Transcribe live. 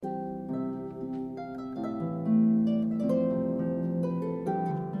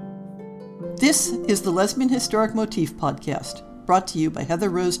This is the Lesbian Historic Motif podcast, brought to you by Heather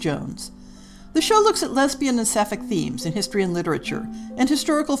Rose Jones. The show looks at lesbian and sapphic themes in history and literature, and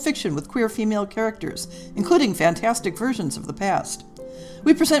historical fiction with queer female characters, including fantastic versions of the past.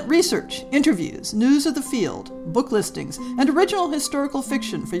 We present research, interviews, news of the field, book listings, and original historical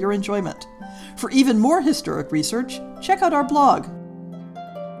fiction for your enjoyment. For even more historic research, check out our blog.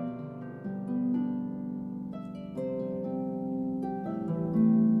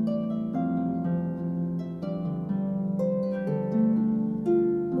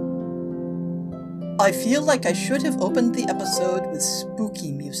 I feel like I should have opened the episode with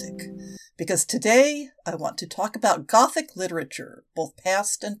spooky music, because today I want to talk about Gothic literature, both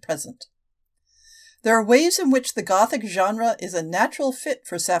past and present. There are ways in which the Gothic genre is a natural fit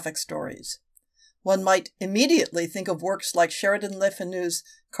for sapphic stories. One might immediately think of works like Sheridan Le Fanu's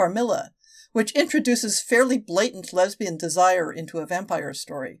Carmilla, which introduces fairly blatant lesbian desire into a vampire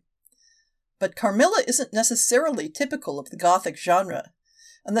story. But Carmilla isn't necessarily typical of the Gothic genre,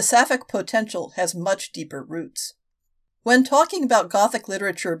 and the sapphic potential has much deeper roots. When talking about Gothic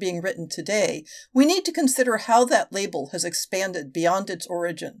literature being written today, we need to consider how that label has expanded beyond its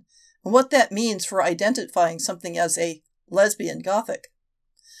origin, and what that means for identifying something as a lesbian Gothic.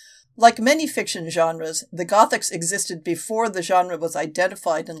 Like many fiction genres, the Gothics existed before the genre was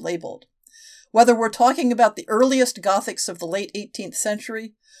identified and labeled. Whether we're talking about the earliest Gothics of the late 18th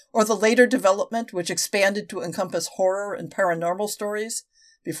century, or the later development which expanded to encompass horror and paranormal stories,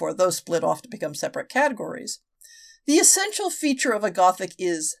 before those split off to become separate categories, the essential feature of a Gothic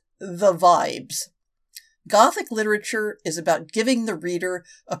is the vibes. Gothic literature is about giving the reader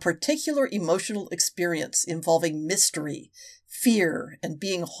a particular emotional experience involving mystery, fear, and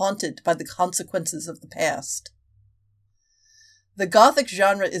being haunted by the consequences of the past. The Gothic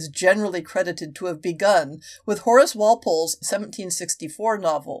genre is generally credited to have begun with Horace Walpole's 1764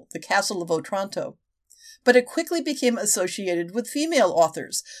 novel, The Castle of Otranto, but it quickly became associated with female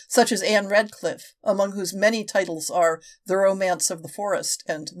authors, such as Anne Radcliffe, among whose many titles are The Romance of the Forest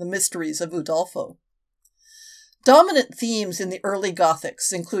and The Mysteries of Udolpho. Dominant themes in the early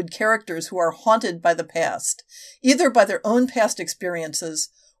Gothics include characters who are haunted by the past, either by their own past experiences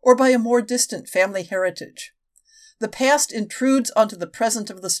or by a more distant family heritage. The past intrudes onto the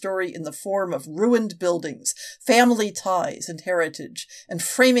present of the story in the form of ruined buildings, family ties and heritage, and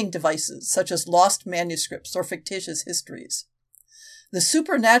framing devices such as lost manuscripts or fictitious histories. The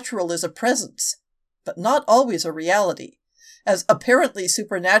supernatural is a presence, but not always a reality, as apparently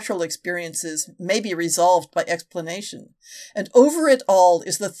supernatural experiences may be resolved by explanation, and over it all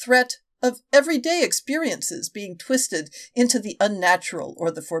is the threat of everyday experiences being twisted into the unnatural or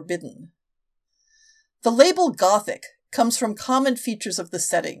the forbidden. The label Gothic comes from common features of the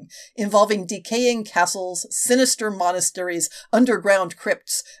setting, involving decaying castles, sinister monasteries, underground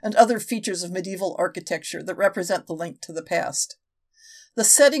crypts, and other features of medieval architecture that represent the link to the past. The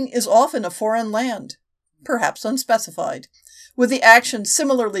setting is often a foreign land, perhaps unspecified, with the action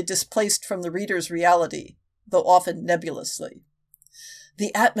similarly displaced from the reader's reality, though often nebulously.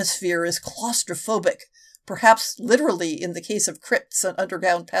 The atmosphere is claustrophobic, perhaps literally in the case of crypts and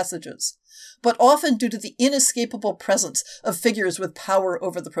underground passages, but often due to the inescapable presence of figures with power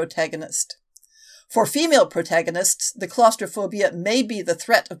over the protagonist. For female protagonists, the claustrophobia may be the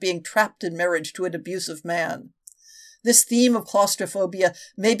threat of being trapped in marriage to an abusive man. This theme of claustrophobia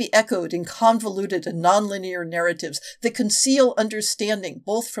may be echoed in convoluted and nonlinear narratives that conceal understanding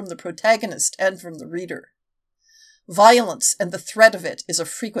both from the protagonist and from the reader. Violence and the threat of it is a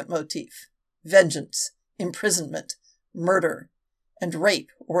frequent motif. Vengeance, imprisonment, murder, and rape,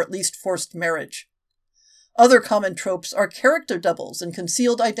 or at least forced marriage. Other common tropes are character doubles and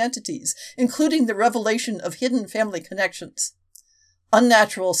concealed identities, including the revelation of hidden family connections,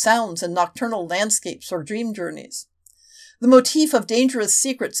 unnatural sounds and nocturnal landscapes or dream journeys. The motif of dangerous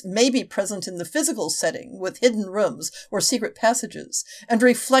secrets may be present in the physical setting, with hidden rooms or secret passages, and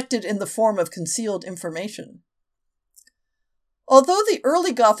reflected in the form of concealed information. Although the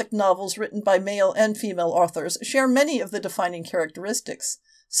early Gothic novels written by male and female authors share many of the defining characteristics,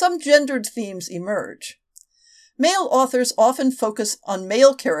 some gendered themes emerge. Male authors often focus on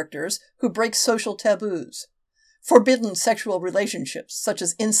male characters who break social taboos, forbidden sexual relationships such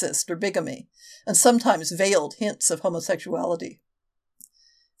as incest or bigamy, and sometimes veiled hints of homosexuality.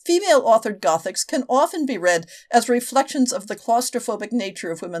 Female-authored Gothics can often be read as reflections of the claustrophobic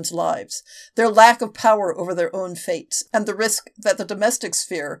nature of women's lives, their lack of power over their own fates, and the risk that the domestic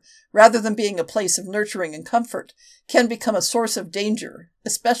sphere, rather than being a place of nurturing and comfort, can become a source of danger,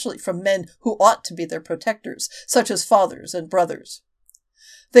 especially from men who ought to be their protectors, such as fathers and brothers.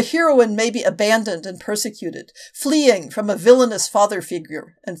 The heroine may be abandoned and persecuted, fleeing from a villainous father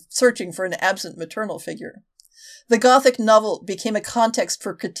figure and searching for an absent maternal figure. The Gothic novel became a context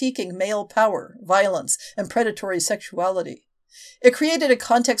for critiquing male power, violence, and predatory sexuality. It created a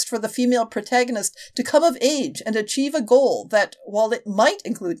context for the female protagonist to come of age and achieve a goal that, while it might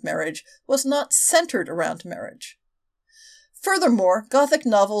include marriage, was not centered around marriage. Furthermore, Gothic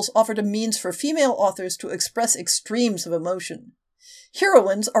novels offered a means for female authors to express extremes of emotion.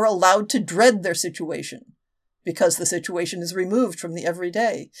 Heroines are allowed to dread their situation, because the situation is removed from the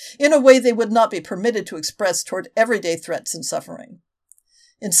everyday, in a way they would not be permitted to express toward everyday threats and suffering.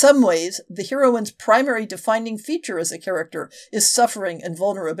 In some ways, the heroine's primary defining feature as a character is suffering and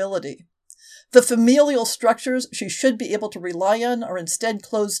vulnerability. The familial structures she should be able to rely on are instead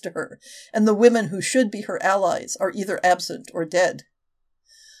closed to her, and the women who should be her allies are either absent or dead.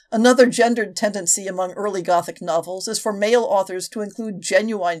 Another gendered tendency among early Gothic novels is for male authors to include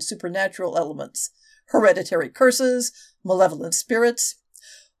genuine supernatural elements, hereditary curses, malevolent spirits,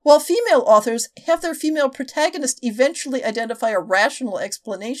 while female authors have their female protagonist eventually identify a rational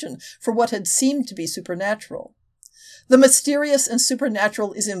explanation for what had seemed to be supernatural. The mysterious and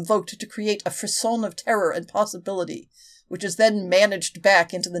supernatural is invoked to create a frisson of terror and possibility, which is then managed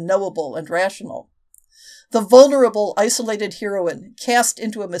back into the knowable and rational. The vulnerable, isolated heroine, cast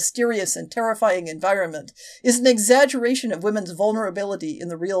into a mysterious and terrifying environment, is an exaggeration of women's vulnerability in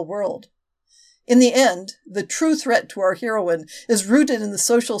the real world. In the end, the true threat to our heroine is rooted in the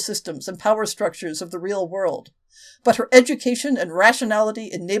social systems and power structures of the real world, but her education and rationality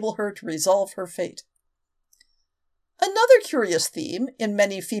enable her to resolve her fate. Another curious theme in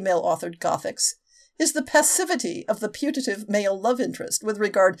many female-authored Gothics is the passivity of the putative male love interest with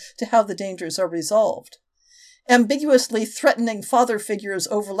regard to how the dangers are resolved. Ambiguously threatening father figures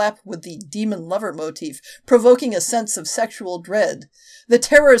overlap with the demon lover motif, provoking a sense of sexual dread. The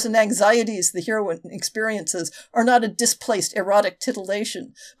terrors and anxieties the heroine experiences are not a displaced erotic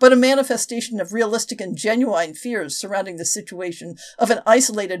titillation, but a manifestation of realistic and genuine fears surrounding the situation of an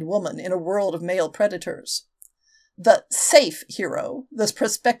isolated woman in a world of male predators. The safe hero, this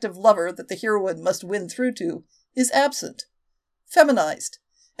prospective lover that the heroine must win through to, is absent, feminized,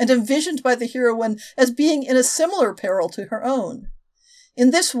 and envisioned by the heroine as being in a similar peril to her own.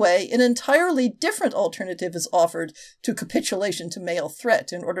 In this way, an entirely different alternative is offered to capitulation to male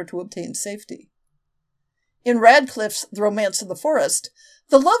threat in order to obtain safety. In Radcliffe's The Romance of the Forest,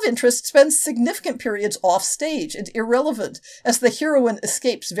 the love interest spends significant periods off-stage and irrelevant as the heroine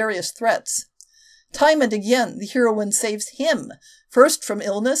escapes various threats. Time and again, the heroine saves him, first from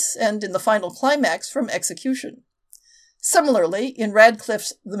illness and, in the final climax, from execution. Similarly, in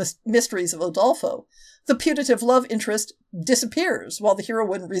Radcliffe's The Mysteries of Udolpho, the putative love interest disappears while the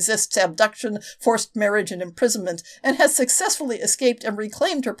heroine resists abduction, forced marriage, and imprisonment, and has successfully escaped and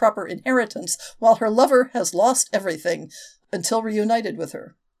reclaimed her proper inheritance while her lover has lost everything until reunited with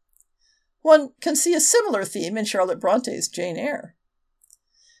her. One can see a similar theme in Charlotte Bronte's Jane Eyre.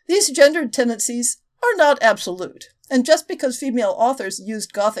 These gendered tendencies are not absolute, and just because female authors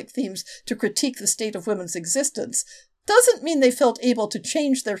used Gothic themes to critique the state of women's existence doesn't mean they felt able to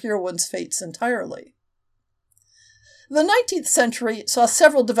change their heroines' fates entirely. The 19th century saw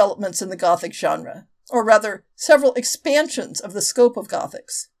several developments in the Gothic genre, or rather, several expansions of the scope of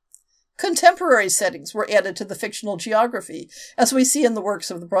Gothics. Contemporary settings were added to the fictional geography, as we see in the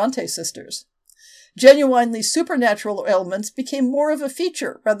works of the Bronte sisters. Genuinely supernatural elements became more of a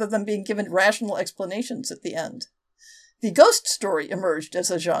feature rather than being given rational explanations at the end. The ghost story emerged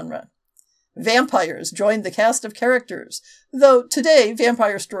as a genre. Vampires joined the cast of characters, though today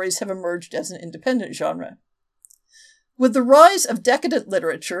vampire stories have emerged as an independent genre. With the rise of decadent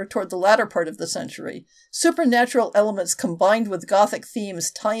literature toward the latter part of the century, supernatural elements combined with Gothic themes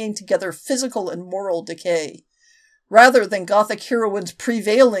tying together physical and moral decay. Rather than Gothic heroines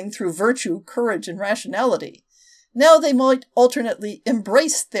prevailing through virtue, courage, and rationality, now they might alternately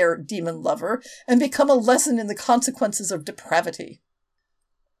embrace their demon lover and become a lesson in the consequences of depravity.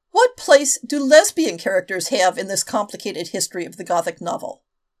 What place do lesbian characters have in this complicated history of the Gothic novel?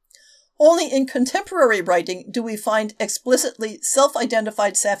 Only in contemporary writing do we find explicitly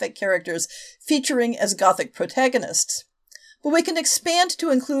self-identified sapphic characters featuring as Gothic protagonists, but we can expand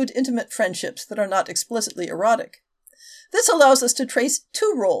to include intimate friendships that are not explicitly erotic. This allows us to trace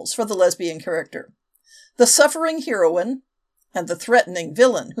two roles for the lesbian character: the suffering heroine and the threatening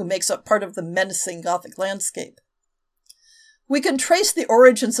villain who makes up part of the menacing Gothic landscape. We can trace the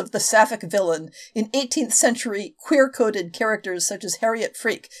origins of the Sapphic villain in 18th century queer-coded characters such as Harriet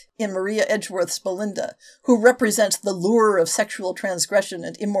Freke in Maria Edgeworth's Belinda, who represents the lure of sexual transgression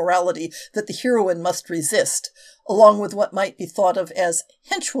and immorality that the heroine must resist, along with what might be thought of as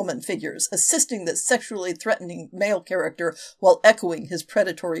henchwoman figures assisting the sexually threatening male character while echoing his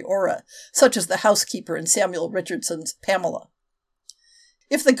predatory aura, such as the housekeeper in Samuel Richardson's Pamela.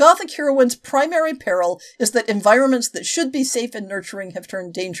 If the Gothic heroine's primary peril is that environments that should be safe and nurturing have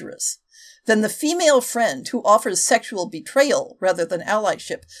turned dangerous, then the female friend who offers sexual betrayal rather than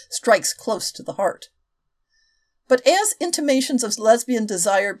allyship strikes close to the heart. But as intimations of lesbian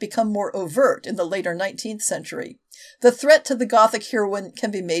desire become more overt in the later 19th century, the threat to the Gothic heroine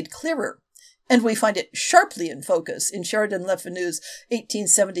can be made clearer, and we find it sharply in focus in Sheridan Le Fanu's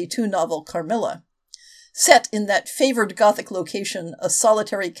 1872 novel Carmilla. Set in that favored Gothic location, a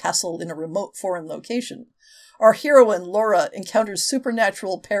solitary castle in a remote foreign location, our heroine Laura encounters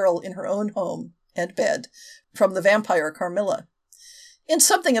supernatural peril in her own home and bed from the vampire Carmilla. In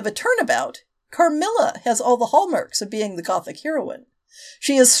something of a turnabout, Carmilla has all the hallmarks of being the Gothic heroine.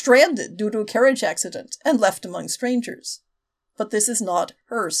 She is stranded due to a carriage accident and left among strangers. But this is not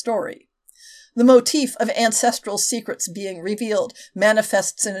her story. The motif of ancestral secrets being revealed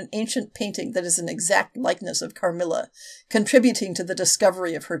manifests in an ancient painting that is an exact likeness of Carmilla, contributing to the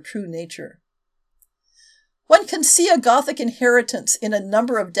discovery of her true nature. One can see a Gothic inheritance in a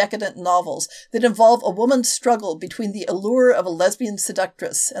number of decadent novels that involve a woman's struggle between the allure of a lesbian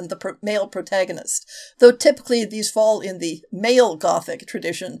seductress and the male protagonist, though typically these fall in the male Gothic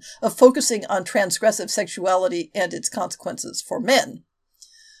tradition of focusing on transgressive sexuality and its consequences for men.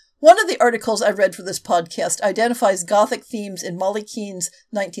 One of the articles I read for this podcast identifies Gothic themes in Molly Keane's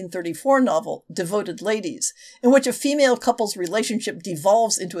 1934 novel, Devoted Ladies, in which a female couple's relationship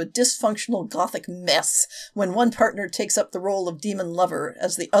devolves into a dysfunctional Gothic mess when one partner takes up the role of demon lover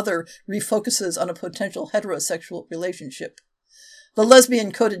as the other refocuses on a potential heterosexual relationship. The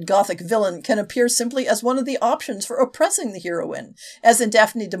lesbian-coded Gothic villain can appear simply as one of the options for oppressing the heroine, as in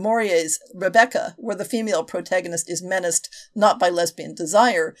Daphne du Maurier's Rebecca, where the female protagonist is menaced not by lesbian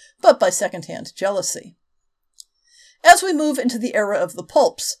desire, but by second-hand jealousy. As we move into the era of the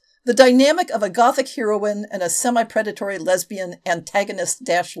pulps, the dynamic of a Gothic heroine and a semi-predatory lesbian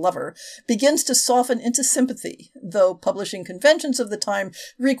antagonist-lover begins to soften into sympathy, though publishing conventions of the time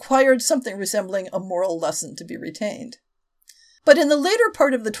required something resembling a moral lesson to be retained. But in the later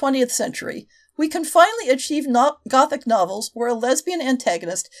part of the 20th century, we can finally achieve Gothic novels where a lesbian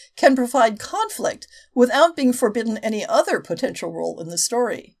antagonist can provide conflict without being forbidden any other potential role in the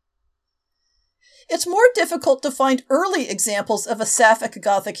story. It's more difficult to find early examples of a sapphic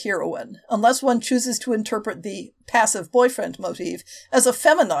Gothic heroine, unless one chooses to interpret the passive boyfriend motif as a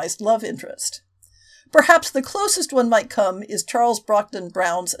feminized love interest. Perhaps the closest one might come is Charles Brockden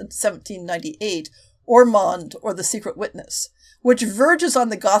Brown's 1798 Ormond or The Secret Witness, which verges on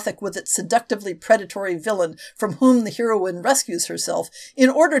the Gothic with its seductively predatory villain from whom the heroine rescues herself in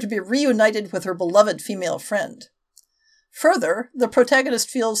order to be reunited with her beloved female friend. Further, the protagonist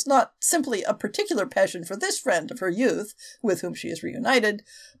feels not simply a particular passion for this friend of her youth, with whom she is reunited,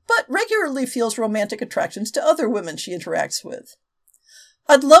 but regularly feels romantic attractions to other women she interacts with.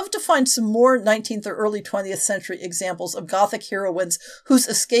 I'd love to find some more 19th or early 20th century examples of Gothic heroines whose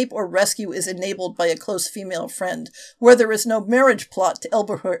escape or rescue is enabled by a close female friend, where there is no marriage plot to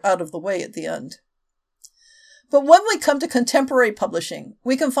elbow her out of the way at the end. But when we come to contemporary publishing,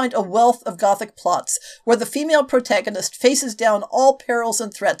 we can find a wealth of Gothic plots where the female protagonist faces down all perils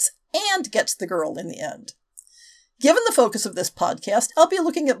and threats and gets the girl in the end. Given the focus of this podcast, I'll be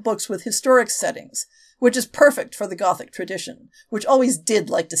looking at books with historic settings, which is perfect for the Gothic tradition, which always did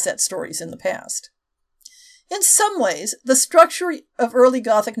like to set stories in the past. In some ways, the structure of early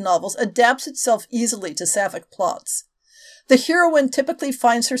Gothic novels adapts itself easily to sapphic plots. The heroine typically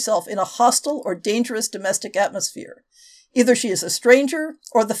finds herself in a hostile or dangerous domestic atmosphere. Either she is a stranger,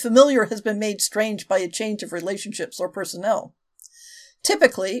 or the familiar has been made strange by a change of relationships or personnel.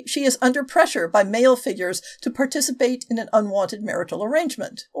 Typically, she is under pressure by male figures to participate in an unwanted marital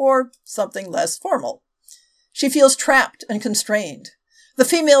arrangement, or something less formal. She feels trapped and constrained. The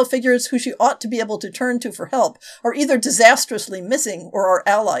female figures who she ought to be able to turn to for help are either disastrously missing or are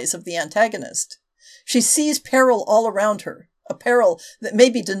allies of the antagonist. She sees peril all around her, a peril that may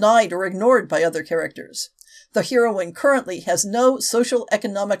be denied or ignored by other characters. The heroine currently has no social,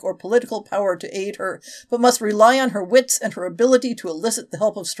 economic, or political power to aid her, but must rely on her wits and her ability to elicit the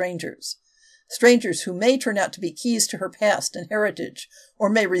help of strangers. Strangers who may turn out to be keys to her past and heritage, or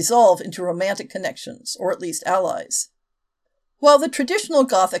may resolve into romantic connections, or at least allies. While the traditional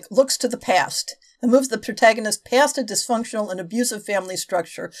Gothic looks to the past and moves the protagonist past a dysfunctional and abusive family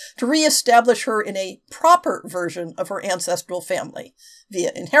structure to re-establish her in a proper version of her ancestral family,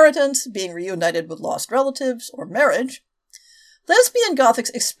 via inheritance, being reunited with lost relatives, or marriage, lesbian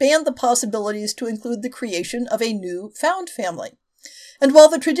Gothics expand the possibilities to include the creation of a new found family. And while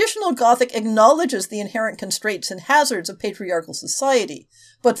the traditional Gothic acknowledges the inherent constraints and hazards of patriarchal society,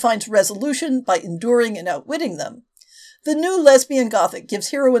 but finds resolution by enduring and outwitting them, the new lesbian Gothic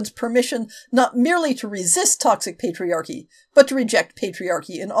gives heroines permission not merely to resist toxic patriarchy, but to reject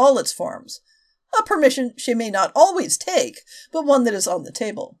patriarchy in all its forms. A permission she may not always take, but one that is on the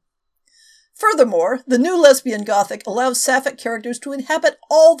table. Furthermore, the new lesbian Gothic allows sapphic characters to inhabit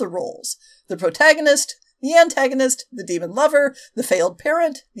all the roles: the protagonist, the antagonist, the demon lover, the failed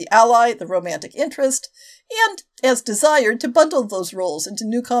parent, the ally, the romantic interest, and, as desired, to bundle those roles into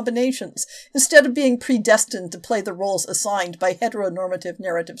new combinations, instead of being predestined to play the roles assigned by heteronormative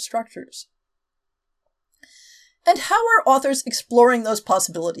narrative structures. And how are authors exploring those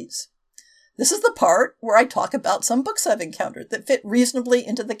possibilities? This is the part where I talk about some books I've encountered that fit reasonably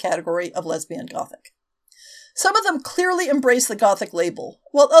into the category of lesbian Gothic. Some of them clearly embrace the Gothic label,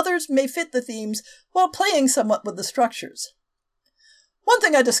 while others may fit the themes while playing somewhat with the structures. One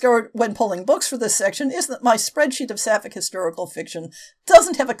thing I discovered when pulling books for this section is that my spreadsheet of sapphic historical fiction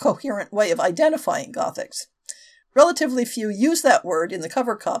doesn't have a coherent way of identifying Gothics. Relatively few use that word in the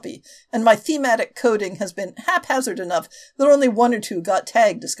cover copy, and my thematic coding has been haphazard enough that only one or two got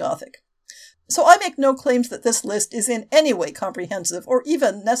tagged as Gothic. So I make no claims that this list is in any way comprehensive or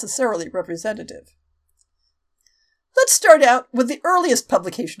even necessarily representative. Let's start out with the earliest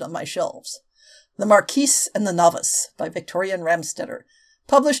publication on my shelves, The Marquise and the Novice by Victorian Ramstetter,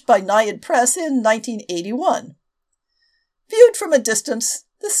 published by Naiad Press in 1981. Viewed from a distance,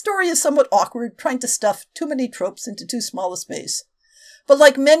 this story is somewhat awkward, trying to stuff too many tropes into too small a space. But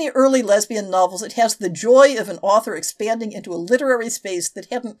like many early lesbian novels, it has the joy of an author expanding into a literary space that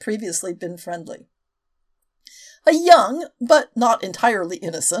hadn't previously been friendly. A young, but not entirely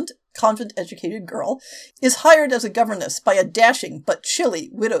innocent, convent-educated girl is hired as a governess by a dashing but chilly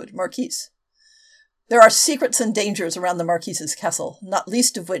widowed marquise. There are secrets and dangers around the marquise's castle, not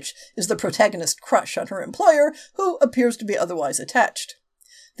least of which is the protagonist's crush on her employer, who appears to be otherwise attached.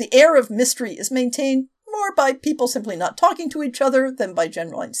 The air of mystery is maintained more by people simply not talking to each other than by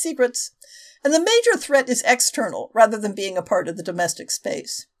genuine secrets, and the major threat is external rather than being a part of the domestic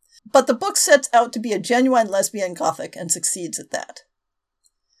space. But the book sets out to be a genuine lesbian Gothic and succeeds at that.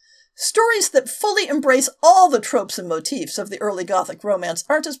 Stories that fully embrace all the tropes and motifs of the early Gothic romance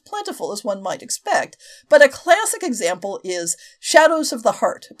aren't as plentiful as one might expect, but a classic example is Shadows of the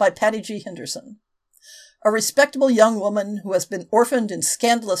Heart by Patty G. Henderson. A respectable young woman who has been orphaned in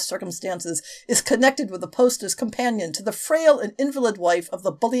scandalous circumstances is connected with a post as companion to the frail and invalid wife of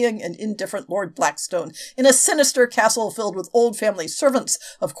the bullying and indifferent Lord Blackstone in a sinister castle filled with old family servants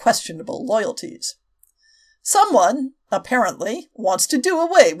of questionable loyalties. Someone, apparently, wants to do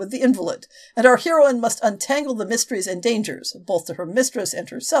away with the invalid, and our heroine must untangle the mysteries and dangers, both to her mistress and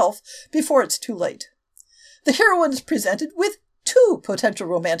herself, before it's too late. The heroine is presented with two potential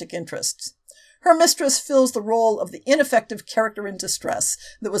romantic interests. Her mistress fills the role of the ineffective character in distress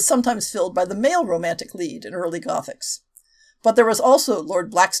that was sometimes filled by the male romantic lead in early Gothics. But there was also Lord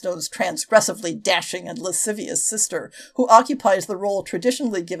Blackstone's transgressively dashing and lascivious sister, who occupies the role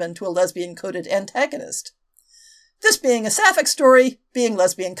traditionally given to a lesbian-coded antagonist. This being a sapphic story, being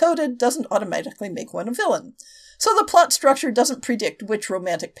lesbian-coded doesn't automatically make one a villain. So the plot structure doesn't predict which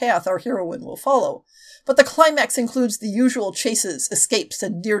romantic path our heroine will follow, but the climax includes the usual chases, escapes,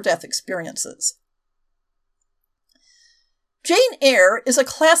 and near-death experiences. Jane Eyre is a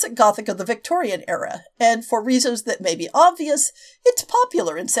classic Gothic of the Victorian era, and for reasons that may be obvious, it's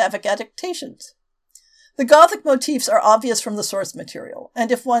popular in sapphic adaptations. The Gothic motifs are obvious from the source material,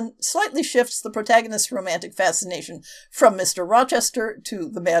 and if one slightly shifts the protagonist's romantic fascination from Mr. Rochester to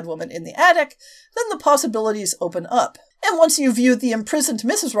the madwoman in the attic, then the possibilities open up. And once you view the imprisoned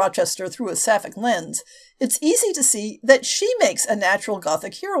Mrs. Rochester through a sapphic lens, it's easy to see that she makes a natural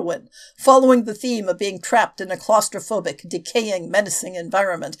Gothic heroine, following the theme of being trapped in a claustrophobic, decaying, menacing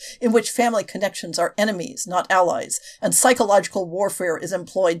environment in which family connections are enemies, not allies, and psychological warfare is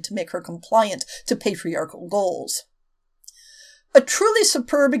employed to make her compliant to patriarchal goals. A truly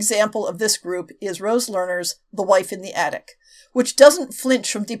superb example of this group is Rose Lerner's The Wife in the Attic, which doesn't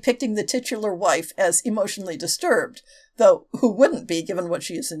flinch from depicting the titular wife as emotionally disturbed, though who wouldn't be given what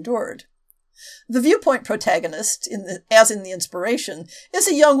she has endured? The viewpoint protagonist, as in the inspiration, is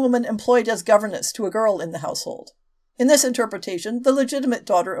a young woman employed as governess to a girl in the household. in this interpretation, the legitimate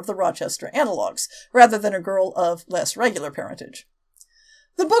daughter of the Rochester analogues, rather than a girl of less regular parentage.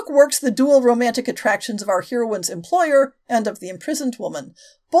 The book works the dual romantic attractions of our heroine's employer and of the imprisoned woman,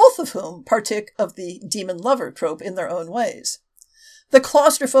 both of whom partake of the demon lover trope in their own ways. The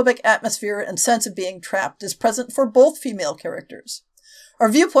claustrophobic atmosphere and sense of being trapped is present for both female characters. Our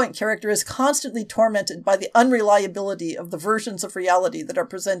viewpoint character is constantly tormented by the unreliability of the versions of reality that are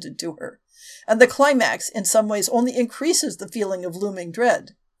presented to her, and the climax in some ways only increases the feeling of looming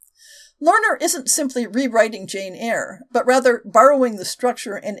dread. Lerner isn't simply rewriting Jane Eyre, but rather borrowing the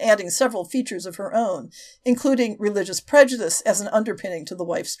structure and adding several features of her own, including religious prejudice as an underpinning to the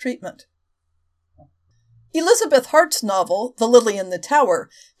wife's treatment. Elizabeth Hart's novel, The Lily in the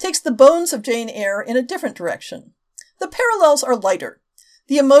Tower, takes the bones of Jane Eyre in a different direction. The parallels are lighter.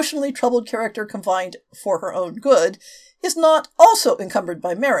 The emotionally troubled character confined for her own good is not also encumbered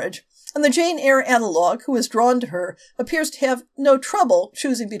by marriage, and the Jane Eyre analogue who is drawn to her appears to have no trouble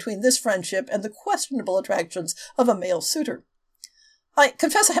choosing between this friendship and the questionable attractions of a male suitor. I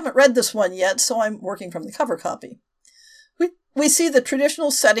confess I haven't read this one yet, so I'm working from the cover copy. We see the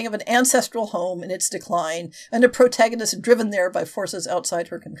traditional setting of an ancestral home in its decline, and a protagonist driven there by forces outside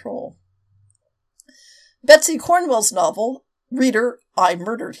her control. Betsy Cornwell's novel, Reader, I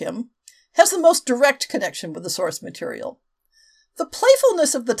Murdered Him, has the most direct connection with the source material. The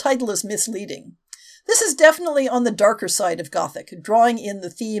playfulness of the title is misleading. This is definitely on the darker side of Gothic, drawing in the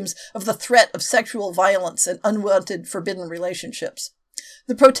themes of the threat of sexual violence and unwanted forbidden relationships.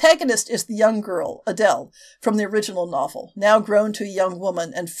 The protagonist is the young girl, Adele, from the original novel, now grown to a young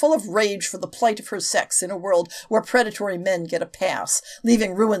woman and full of rage for the plight of her sex in a world where predatory men get a pass,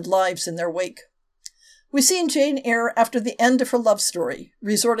 leaving ruined lives in their wake. We see Jane Eyre after the end of her love story,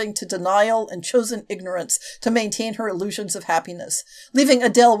 resorting to denial and chosen ignorance to maintain her illusions of happiness, leaving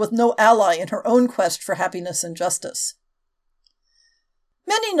Adele with no ally in her own quest for happiness and justice.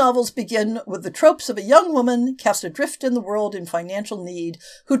 Many novels begin with the tropes of a young woman cast adrift in the world in financial need,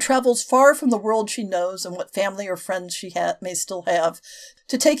 who travels far from the world she knows and what family or friends she may still have,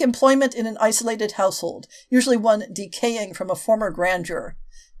 to take employment in an isolated household, usually one decaying from a former grandeur,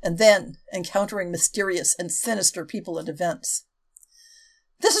 and then encountering mysterious and sinister people and events.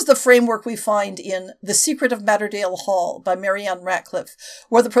 This is the framework we find in The Secret of Matterdale Hall by Marianne Ratcliffe,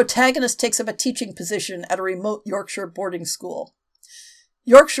 where the protagonist takes up a teaching position at a remote Yorkshire boarding school.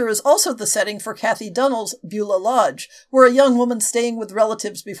 Yorkshire is also the setting for Cathy Dunnell's Beulah Lodge, where a young woman staying with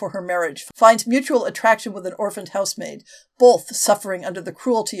relatives before her marriage finds mutual attraction with an orphaned housemaid, both suffering under the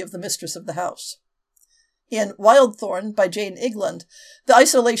cruelty of the mistress of the house. In Wildthorn by Jane Igland, the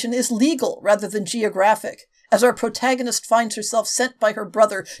isolation is legal rather than geographic, as our protagonist finds herself sent by her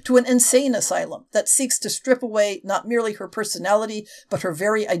brother to an insane asylum that seeks to strip away not merely her personality, but her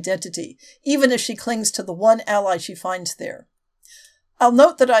very identity, even as she clings to the one ally she finds there. I'll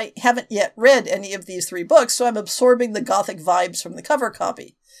note that I haven't yet read any of these three books, so I'm absorbing the Gothic vibes from the cover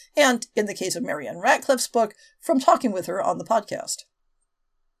copy, and, in the case of Marianne Ratcliffe's book, from talking with her on the podcast.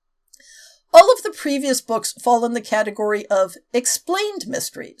 All of the previous books fall in the category of explained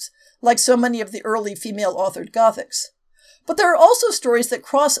mysteries, like so many of the early female-authored Gothics. But there are also stories that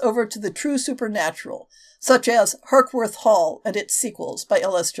cross over to the true supernatural, such as Harkworth Hall and its sequels by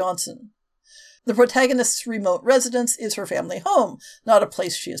L.S. Johnson. The protagonist's remote residence is her family home, not a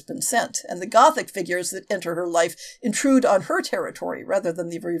place she has been sent, and the Gothic figures that enter her life intrude on her territory rather than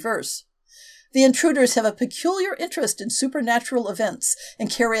the reverse. The intruders have a peculiar interest in supernatural events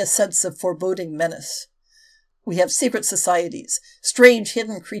and carry a sense of foreboding menace. We have secret societies, strange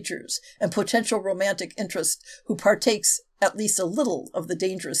hidden creatures, and potential romantic interest who partakes at least a little of the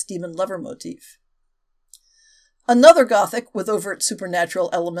dangerous demon lover motif. Another Gothic with overt supernatural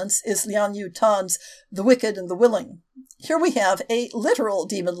elements is Lian Yu Tan's The Wicked and the Willing. Here we have a literal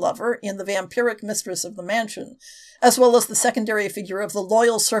demon lover in the vampiric mistress of the mansion, as well as the secondary figure of the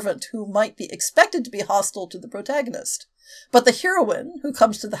loyal servant who might be expected to be hostile to the protagonist. But the heroine, who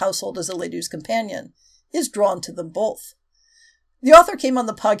comes to the household as a lady's companion, is drawn to them both. The author came on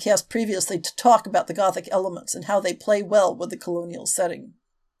the podcast previously to talk about the Gothic elements and how they play well with the colonial setting.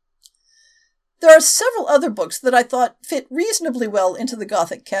 There are several other books that I thought fit reasonably well into the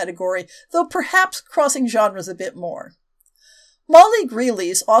Gothic category, though perhaps crossing genres a bit more. Molly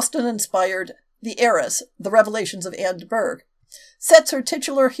Greeley's Austen-inspired The Heiress, The Revelations of Anne de Burgh, sets her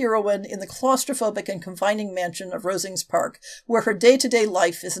titular heroine in the claustrophobic and confining mansion of Rosings Park, where her day-to-day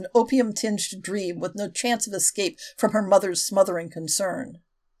life is an opium-tinged dream with no chance of escape from her mother's smothering concern.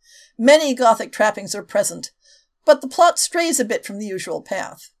 Many Gothic trappings are present, but the plot strays a bit from the usual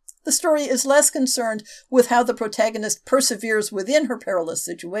path. The story is less concerned with how the protagonist perseveres within her perilous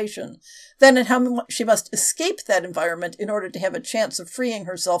situation than in how she must escape that environment in order to have a chance of freeing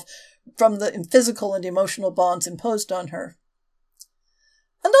herself from the physical and emotional bonds imposed on her.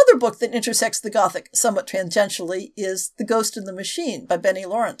 Another book that intersects the Gothic somewhat tangentially is The Ghost in the Machine by Benny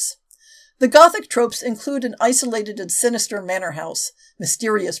Lawrence. The Gothic tropes include an isolated and sinister manor house,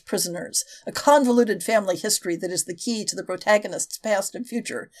 mysterious prisoners, a convoluted family history that is the key to the protagonist's past and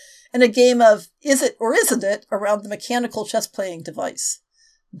future, and a game of is it or isn't it around the mechanical chess-playing device.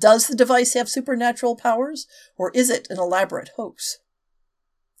 Does the device have supernatural powers, or is it an elaborate hoax?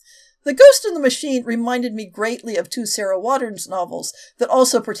 The Ghost in the Machine reminded me greatly of two Sarah Waters novels that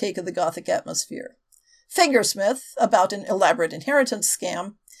also partake of the Gothic atmosphere. Fingersmith, about an elaborate inheritance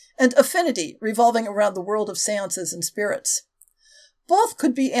scam, and Affinity, revolving around the world of seances and spirits. Both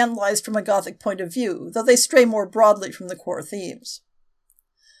could be analyzed from a Gothic point of view, though they stray more broadly from the core themes.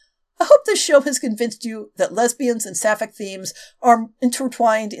 I hope this show has convinced you that lesbians and sapphic themes are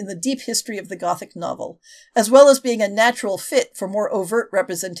intertwined in the deep history of the Gothic novel, as well as being a natural fit for more overt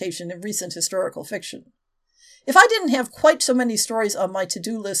representation in recent historical fiction. If I didn't have quite so many stories on my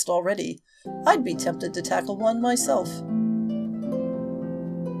to-do list already, I'd be tempted to tackle one myself.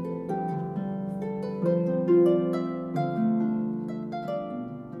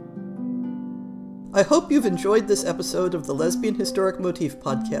 I hope you've enjoyed this episode of the Lesbian Historic Motif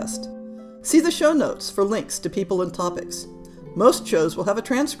podcast. See the show notes for links to people and topics. Most shows will have a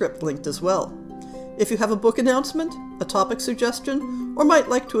transcript linked as well. If you have a book announcement, a topic suggestion, or might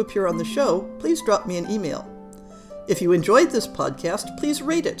like to appear on the show, please drop me an email. If you enjoyed this podcast, please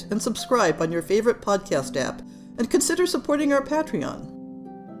rate it and subscribe on your favorite podcast app, and consider supporting our Patreon.